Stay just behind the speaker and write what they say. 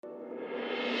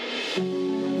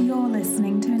You're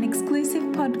listening to an exclusive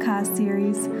podcast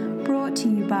series brought to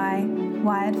you by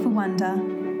Wired for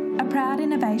Wonder, a proud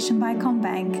innovation by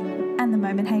CommBank and the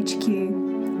Moment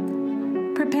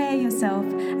HQ. Prepare yourself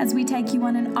as we take you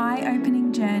on an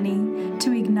eye-opening journey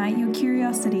to ignite your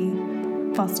curiosity,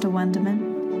 foster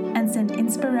wonderment, and send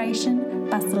inspiration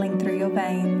bustling through your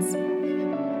veins.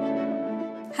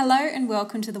 Hello and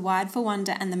welcome to the Wired for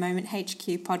Wonder and the Moment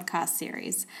HQ podcast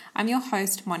series. I'm your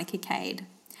host, Monica Cade.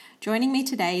 Joining me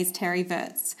today is Terry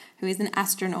Virts, who is an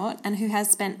astronaut and who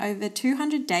has spent over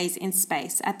 200 days in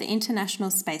space at the International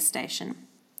Space Station.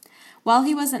 While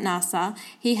he was at NASA,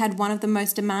 he had one of the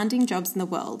most demanding jobs in the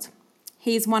world.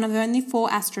 He is one of only 4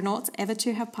 astronauts ever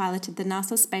to have piloted the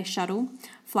NASA space shuttle,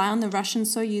 fly on the Russian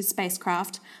Soyuz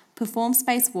spacecraft, perform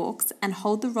spacewalks, and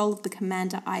hold the role of the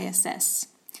Commander ISS.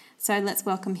 So let's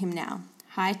welcome him now.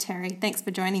 Hi, Terry. Thanks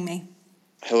for joining me.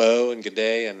 Hello and good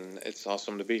day, and it's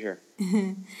awesome to be here.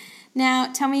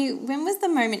 Now, tell me, when was the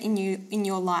moment in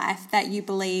your life that you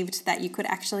believed that you could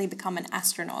actually become an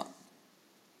astronaut?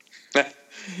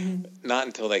 Not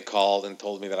until they called and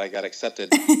told me that I got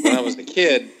accepted. When I was a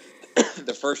kid,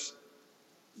 the first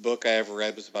book I ever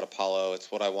read was about Apollo.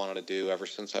 It's what I wanted to do ever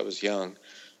since I was young,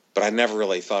 but I never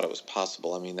really thought it was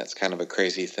possible. I mean, that's kind of a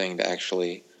crazy thing to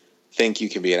actually think you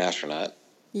can be an astronaut.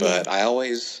 Yeah. But I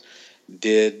always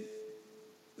did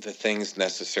the things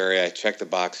necessary. I checked the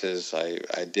boxes.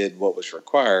 I did what was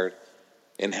required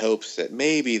in hopes that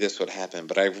maybe this would happen.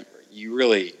 But you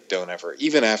really don't ever,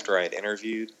 even after I had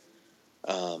interviewed,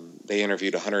 they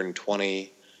interviewed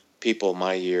 120 people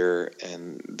my year,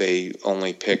 and they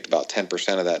only picked about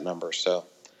 10% of that number. So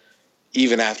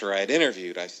even after I had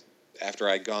interviewed, after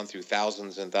I'd gone through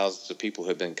thousands and thousands of people who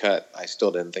had been cut, I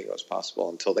still didn't think it was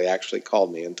possible until they actually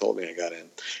called me and told me I got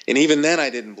in. And even then I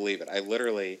didn't believe it.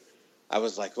 I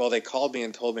was like, well, they called me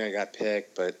and told me I got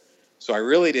picked. So I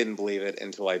really didn't believe it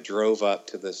until I drove up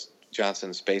to this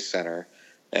Johnson Space Center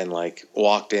and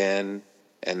walked in,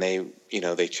 and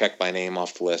they checked my name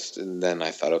off the list. And then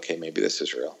I thought, okay, maybe this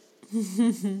is real.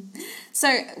 So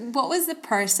what was the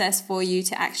process for you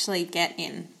to actually get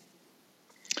in?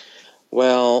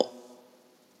 Well,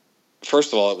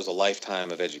 first of all, it was a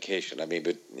lifetime of education. I mean,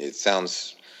 but it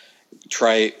sounds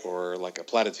trite or like a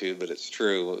platitude, but it's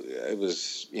true. It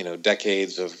was,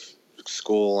 decades of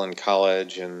school and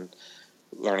college and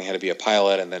learning how to be a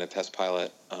pilot and then a test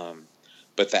pilot.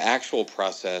 But the actual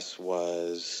process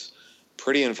was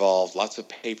pretty involved, lots of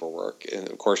paperwork. And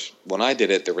of course, when I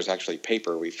did it, there was actually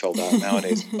paper we filled out.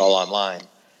 Nowadays, it's all online.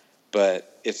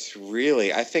 But it's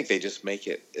really, I think they just make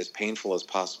it as painful as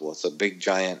possible. It's a big,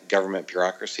 giant government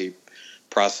bureaucracy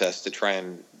process to try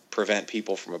and prevent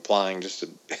people from applying, just to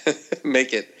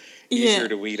make it easier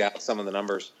to weed out some of the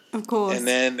numbers. Of course. And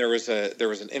then there was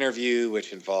an interview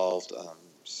which involved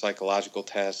psychological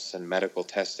tests and medical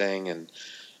testing and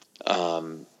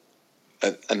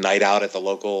a night out at the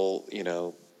local,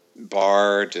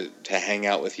 bar to hang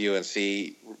out with you and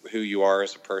see who you are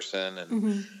as a person,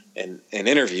 and an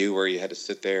interview where you had to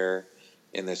sit there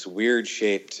in this weird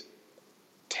shaped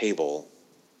table.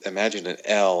 Imagine an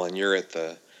L, and you're at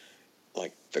the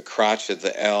crotch of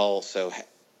the L, so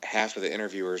half of the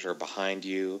interviewers are behind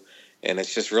you, and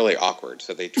it's just really awkward.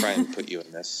 So they try and put you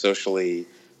in this socially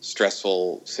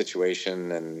stressful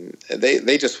situation, and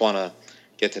they just want to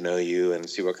get to know you and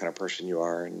see what kind of person you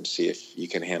are and see if you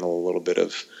can handle a little bit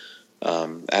of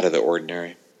out of the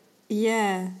ordinary.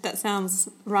 Yeah, that sounds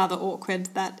rather awkward,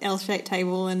 that L-shaped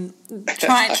table, and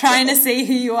trying to see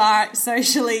who you are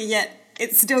socially, yet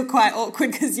it's still quite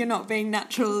awkward because you're not being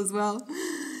natural as well.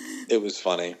 It was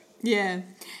funny. Yeah.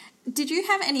 Did you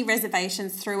have any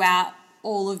reservations throughout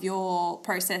all of your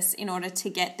process in order to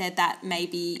get there that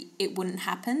maybe it wouldn't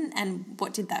happen? And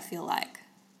what did that feel like?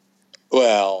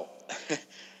 Well,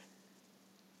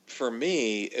 for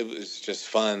me, it was just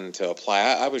fun to apply.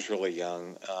 I was really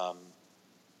young.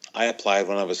 I applied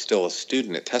when I was still a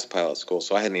student at test pilot school,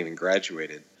 so I hadn't even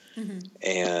graduated. Mm-hmm.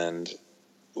 And,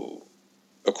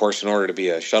 of course, in order to be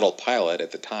a shuttle pilot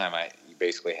at the time, you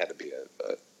basically had to be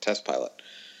a test pilot.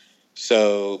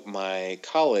 So my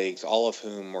colleagues, all of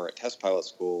whom were at test pilot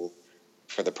school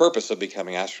for the purpose of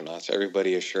becoming astronauts,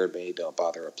 everybody assured me, don't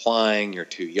bother applying, you're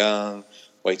too young,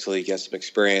 wait till you get some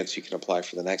experience, you can apply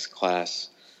for the next class.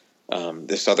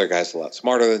 This other guy's a lot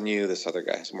smarter than you, this other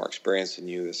guy has more experience than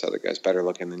you, this other guy's better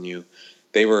looking than you.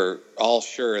 They were all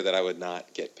sure that I would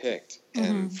not get picked. Mm-hmm.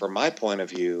 And from my point of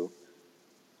view,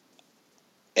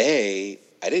 I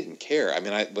didn't care. I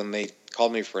mean, when they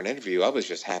called me for an interview, I was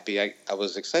just happy. I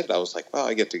was excited. I was like, wow,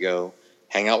 I get to go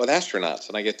hang out with astronauts,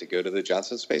 and I get to go to the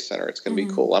Johnson Space Center. It's going to be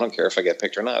cool. I don't care if I get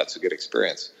picked or not. It's a good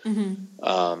experience.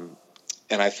 Mm-hmm.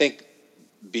 And I think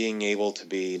being able to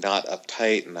be not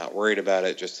uptight and not worried about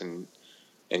it, just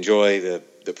enjoy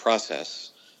the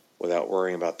process without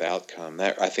worrying about the outcome.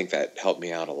 I think that helped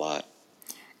me out a lot.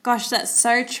 Gosh, that's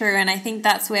so true. And I think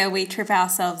that's where we trip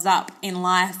ourselves up in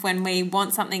life, when we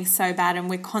want something so bad and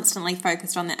we're constantly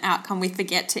focused on the outcome. We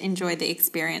forget to enjoy the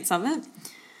experience of it.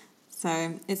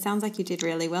 So it sounds like you did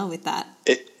really well with that.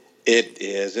 It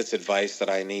is. It's advice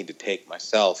that I need to take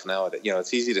myself now.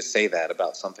 It's easy to say that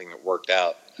about something that worked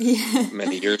out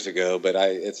many years ago, but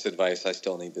it's advice I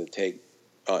still need to take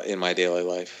in my daily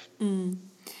life. Mm.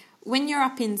 When you're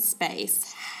up in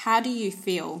space, how do you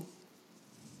feel?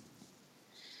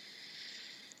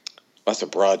 That's a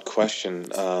broad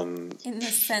question. In the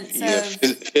sense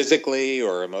of... physically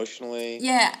or emotionally?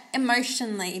 Yeah,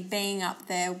 emotionally, being up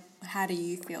there, how do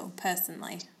you feel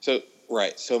personally? So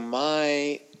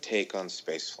my take on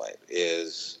spaceflight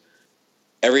is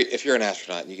if you're an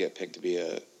astronaut and you get picked to be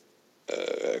a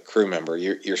crew member,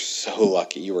 you're so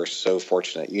lucky. You are so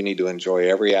fortunate. You need to enjoy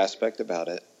every aspect about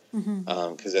it.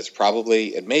 Because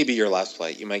it may be your last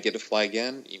flight. You might get to fly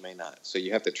again, you may not. So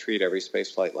you have to treat every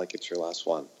space flight like it's your last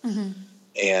one.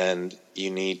 And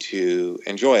you need to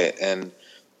enjoy it. And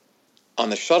on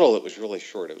the shuttle, it was really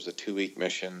short. It was a 2-week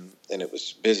mission, and it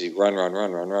was busy. Run. I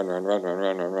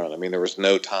mean, there was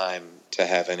no time to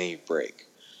have any break.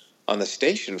 On the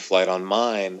station flight, on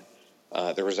mine,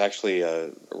 there was actually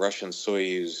a Russian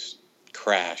Soyuz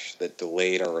crash that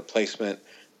delayed our replacement.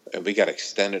 And we got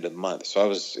extended a month. So I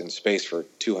was in space for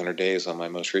 200 days on my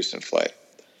most recent flight.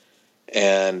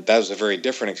 And that was a very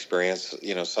different experience.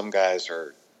 Some guys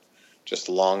are just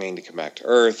longing to come back to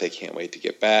Earth. They can't wait to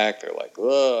get back. They're like,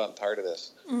 oh, I'm tired of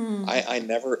this. I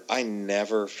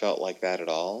never felt like that at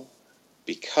all,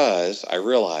 because I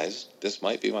realized this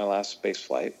might be my last space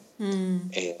flight.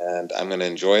 And I'm going to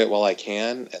enjoy it while I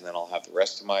can. And then I'll have the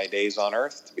rest of my days on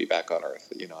Earth to be back on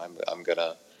Earth. I'm going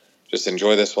to just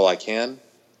enjoy this while I can.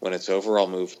 When it's over, I'll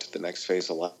move to the next phase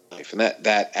of life. And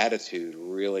that attitude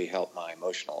really helped my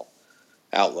emotional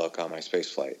outlook on my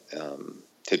space flight,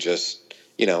 to just,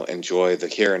 enjoy the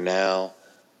here and now,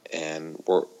 and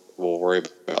we'll worry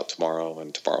about tomorrow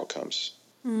when tomorrow comes.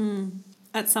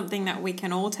 That's something that we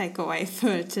can all take away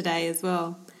for today as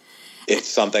well. It's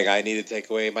something I need to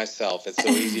take away myself. It's so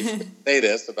easy to say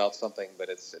this about something, but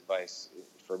it's advice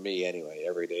for me anyway.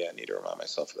 Every day I need to remind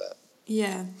myself of that.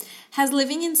 Yeah. Has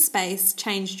living in space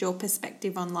changed your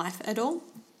perspective on life at all?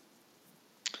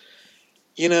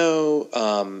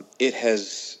 It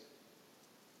has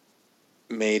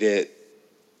made it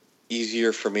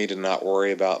easier for me to not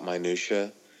worry about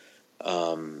minutia.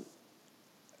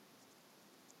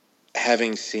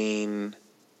 Having seen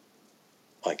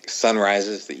like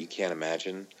sunrises that you can't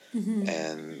imagine,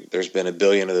 and there's been 1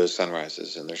 billion of those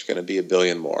sunrises, and there's going to be 1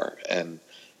 billion more, and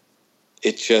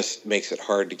it just makes it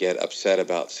hard to get upset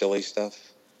about silly stuff.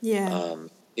 Yeah.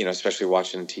 Especially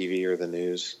watching TV or the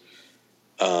news.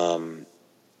 And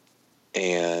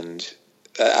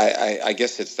I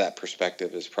guess it's that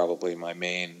perspective is probably my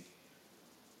main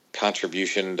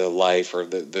contribution to life, or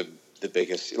the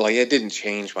biggest. Like, it didn't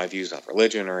change my views on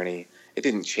religion it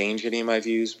didn't change any of my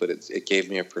views, but it gave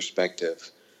me a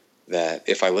perspective that,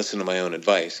 if I listen to my own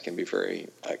advice, can be very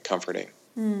comforting.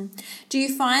 Do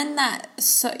you find that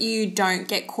you don't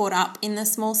get caught up in the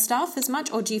small stuff as much,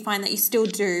 or do you find that you still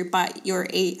do, but you're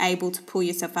able to pull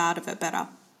yourself out of it better?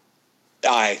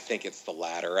 I think it's the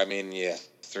latter. I mean, yes,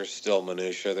 there's still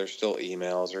minutia, there's still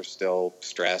emails, there's still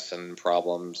stress and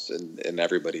problems in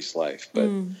everybody's life. But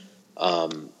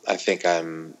I think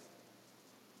in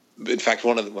fact,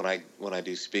 when I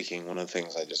do speaking, one of the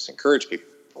things I just encourage people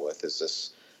with is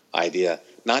this idea,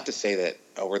 not to say that,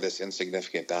 we're this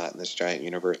insignificant dot in this giant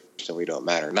universe and we don't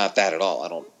matter. Not that at all. I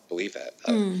don't believe that.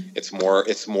 It's more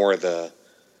the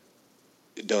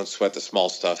don't sweat the small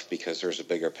stuff because there's a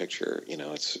bigger picture.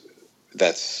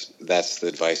 That's the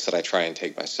advice that I try and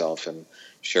take myself and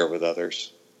share with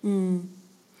others. And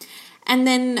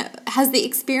then, has the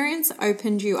experience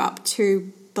opened you up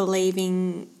to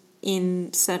believing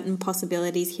in certain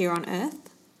possibilities here on Earth?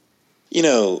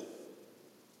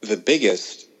 The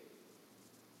biggest,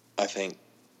 I think,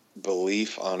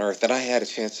 belief on Earth, that I had a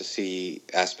chance to see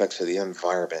aspects of the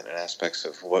environment and aspects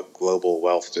of what global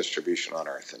wealth distribution on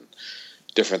Earth and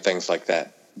different things like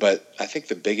that. But I think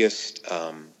the biggest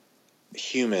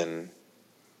human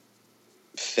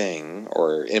thing,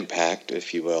 or impact,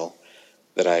 if you will,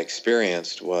 that I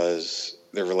experienced was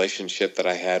the relationship that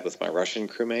I had with my Russian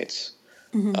crewmates.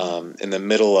 In the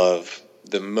middle of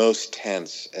the most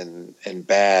tense and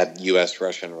bad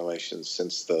U.S.-Russian relations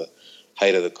since the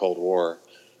height of the Cold War,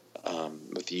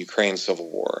 with the Ukraine Civil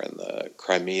War and the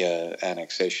Crimea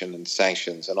annexation and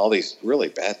sanctions and all these really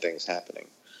bad things happening.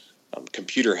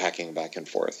 computer hacking back and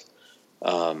forth.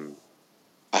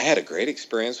 I had a great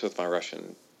experience with my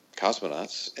Russian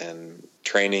cosmonauts and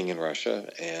training in Russia,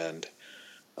 and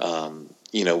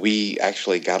we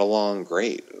actually got along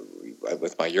great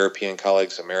with my European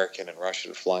colleagues, American and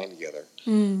Russian, flying together.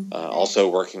 Also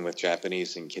working with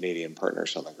Japanese and Canadian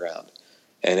partners on the ground.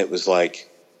 And it was like,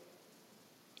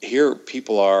 here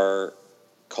people are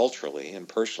culturally and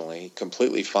personally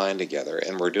completely fine together,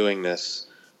 and we're doing this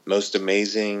most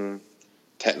amazing,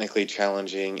 technically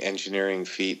challenging engineering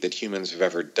feat that humans have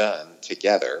ever done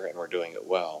together, and we're doing it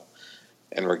well.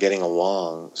 And we're getting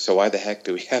along. So why the heck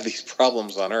do we have these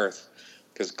problems on Earth?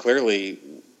 Because clearly,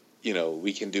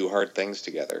 we can do hard things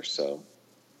together. So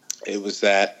it was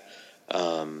that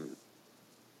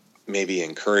maybe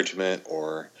encouragement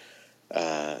or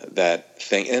that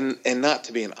thing. And not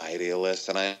to be an idealist.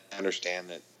 And I understand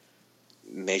that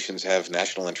nations have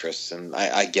national interests, and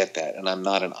I get that. And I'm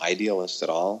not an idealist at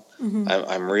all.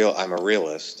 I'm a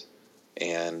realist.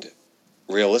 And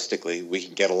realistically, we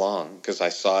can get along, because I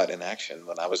saw it in action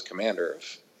when I was commander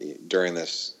during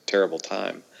this terrible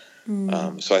time.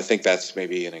 So I think that's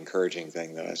maybe an encouraging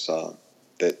thing that I saw,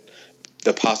 that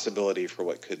the possibility for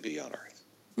what could be on Earth.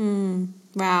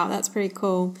 Wow, that's pretty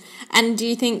cool. And do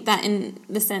you think that in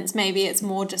the sense maybe it's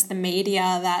more just the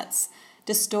media that's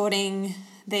distorting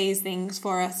these things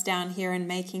for us down here and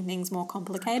making things more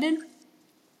complicated?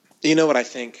 You know what I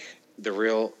think the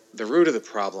root of the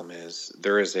problem is?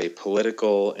 There is a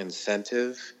political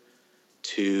incentive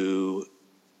to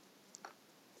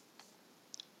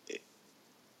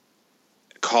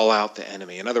call out the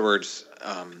enemy. In other words,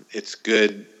 it's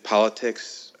good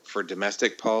politics for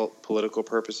domestic political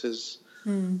purposes,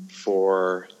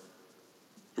 for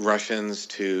Russians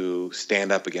to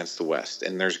stand up against the West.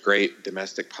 And there's great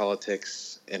domestic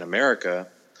politics in America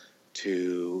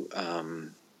to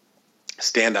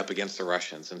stand up against the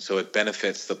Russians. And so it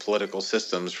benefits the political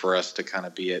systems for us to kind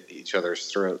of be at each other's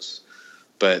throats.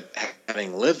 But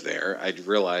having lived there, I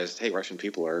realized, hey, Russian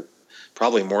people are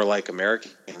probably more like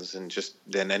Americans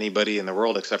than anybody in the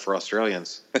world except for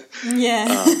Australians.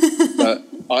 Yeah.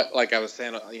 But like I was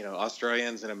saying,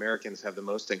 Australians and Americans have the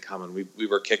most in common. We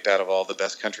were kicked out of all the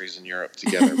best countries in Europe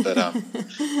together. But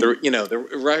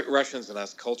the Russians and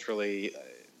us culturally,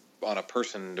 on a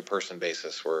person-to-person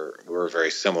basis, we're very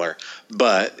similar.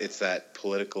 But it's that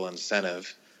political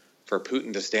incentive for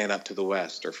Putin to stand up to the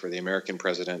West, or for the American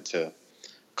president to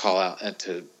call out and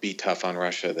to be tough on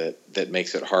Russia, that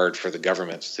makes it hard for the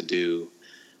governments to do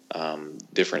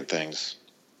different things.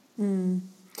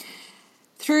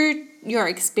 Through your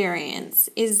experience,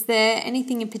 is there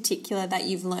anything in particular that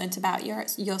you've learned about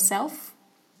yourself?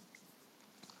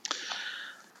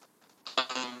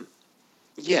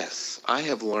 Yes, I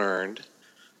have learned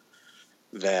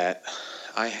that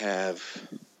I have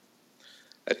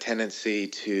a tendency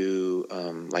to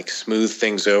smooth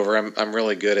things over. I'm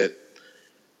really good at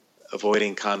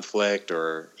avoiding conflict,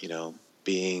 or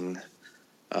being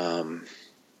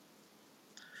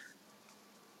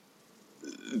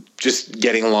just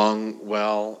getting along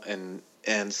well, and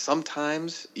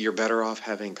sometimes you're better off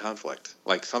having conflict.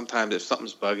 Like sometimes if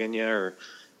something's bugging you, or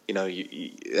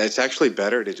it's actually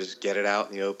better to just get it out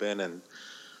in the open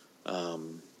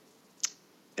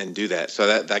and do that. So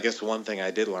that, I guess, one thing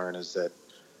I did learn is that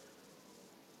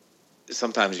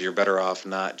sometimes you're better off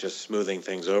not just smoothing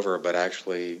things over, but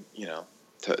actually,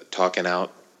 talking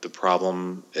out the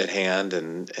problem at hand,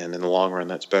 and in the long run,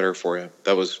 that's better for you.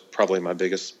 That was probably my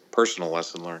biggest personal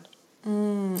lesson learned.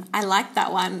 I like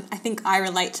that one. I think I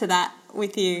relate to that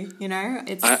with you.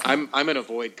 I'm an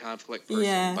avoid conflict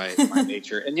person by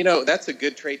nature, and that's a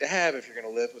good trait to have if you're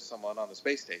going to live with someone on the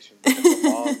space station. But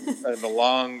in the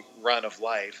long run of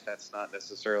life, that's not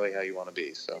necessarily how you want to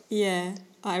be. So yeah,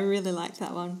 I really like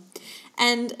that one.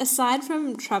 And aside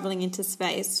from traveling into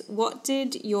space, what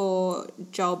did your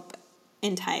job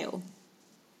entail?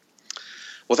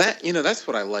 Well, that's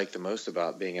what I like the most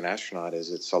about being an astronaut,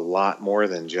 is it's a lot more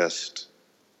than just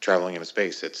traveling into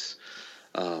space. It's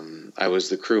I was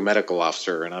the crew medical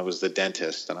officer, and I was the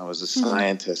dentist, and I was the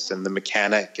scientist, and the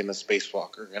mechanic, and the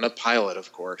spacewalker, and a pilot,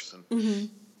 of course. And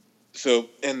so,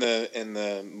 and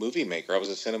the movie maker, I was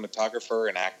a cinematographer,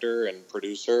 an actor, and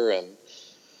producer, and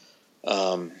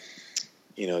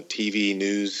TV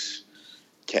news,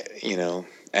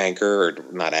 anchor, or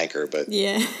not anchor, but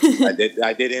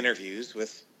I did interviews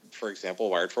with, for example,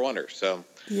 Wired for Wonder. So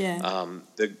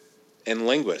and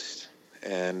linguist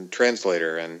and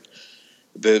translator and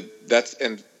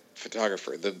and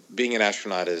photographer. Being an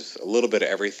astronaut is a little bit of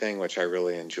everything, which I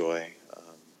really enjoy.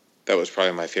 That was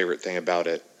probably my favorite thing about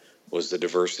it, was the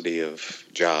diversity of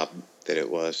job that it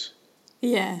was.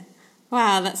 Yeah,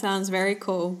 Wow, that sounds very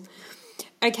cool.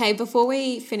 Okay, before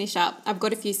we finish up, I've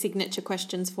got a few signature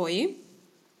questions for you.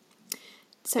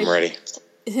 I'm ready.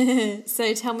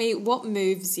 So tell me, what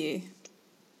moves you?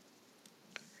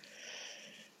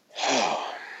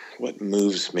 What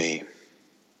moves me?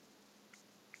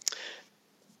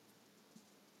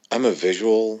 I'm a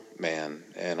visual man,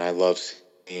 and I love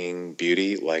seeing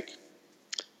beauty, like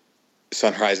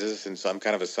sunrises, and so I'm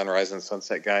kind of a sunrise and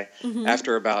sunset guy. Mm-hmm.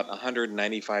 After about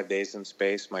 195 days in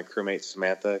space, my crewmate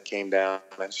Samantha came down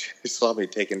and she saw me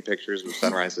taking pictures of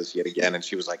sunrises yet again, and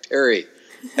she was like, "Terry,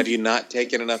 have you not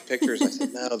taken enough pictures?" I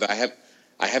said, "No,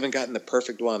 I haven't gotten the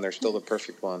perfect one. There's still the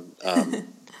perfect one."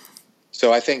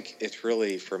 So I think it's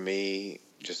really, for me,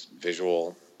 just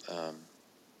visual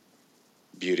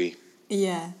beauty.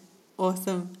 Yeah,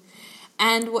 awesome.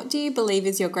 And what do you believe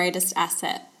is your greatest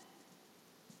asset?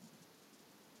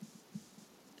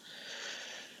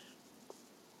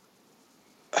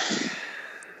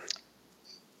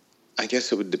 I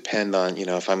guess it would depend on,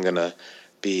 if I'm going to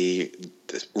be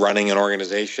running an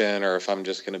organization, or if I'm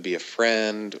just going to be a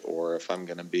friend, or if I'm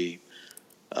going to be...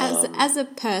 As a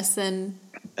person.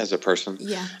 As a person.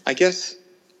 Yeah. I guess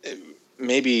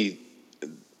maybe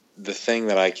the thing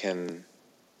that I can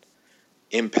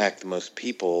impact the most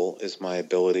people is my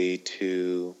ability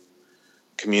to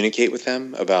communicate with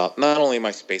them about not only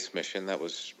my space mission, that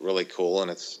was really cool,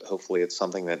 and hopefully it's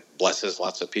something that blesses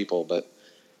lots of people, but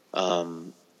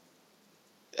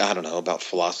I don't know, about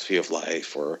philosophy of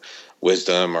life or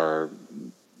wisdom, or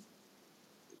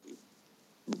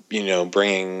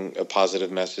bringing a positive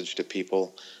message to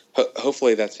people.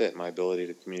 Hopefully that's it, my ability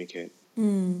to communicate.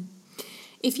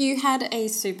 If you had a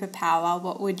superpower,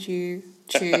 what would you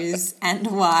choose and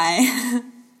why?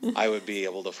 I would be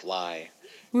able to fly,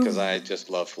 because I just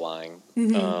love flying.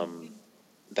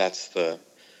 That's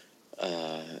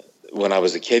when I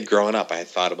was a kid growing up, I had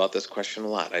thought about this question a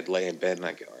lot. I'd lay in bed and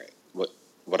I'd go, all right,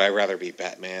 would I rather be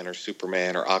Batman or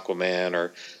Superman or Aquaman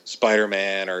or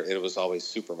Spider-Man? Or it was always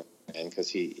Superman, because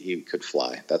he could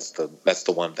fly. That's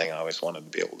the one thing I always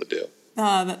wanted to be able to do.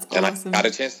 Oh, that's awesome. And I got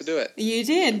a chance to do it. You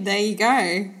did. There you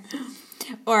go.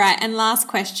 All right, and last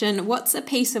question. What's a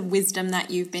piece of wisdom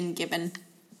that you've been given?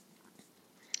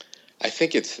 I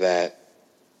think it's that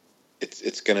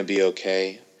it's going to be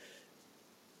okay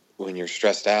when you're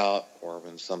stressed out, or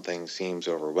when something seems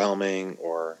overwhelming,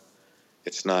 or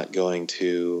it's not going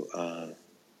to,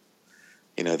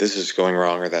 this is going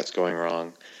wrong or that's going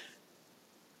wrong.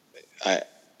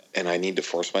 I need to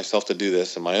force myself to do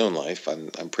this in my own life.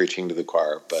 I'm preaching to the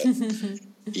choir, but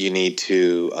you need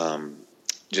to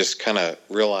just kind of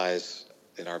realize,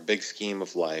 in our big scheme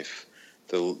of life,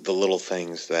 the little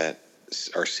things that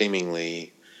are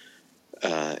seemingly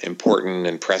important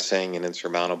and pressing and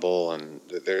insurmountable, and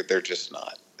they're just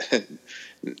not.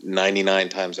 99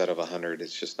 times out of 100,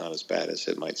 it's just not as bad as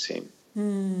it might seem.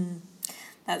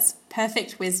 That's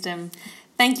perfect wisdom.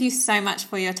 Thank you so much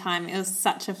for your time. It was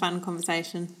such a fun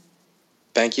conversation.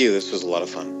 Thank you. This was a lot of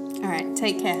fun. All right.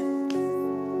 Take care.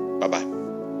 Bye-bye.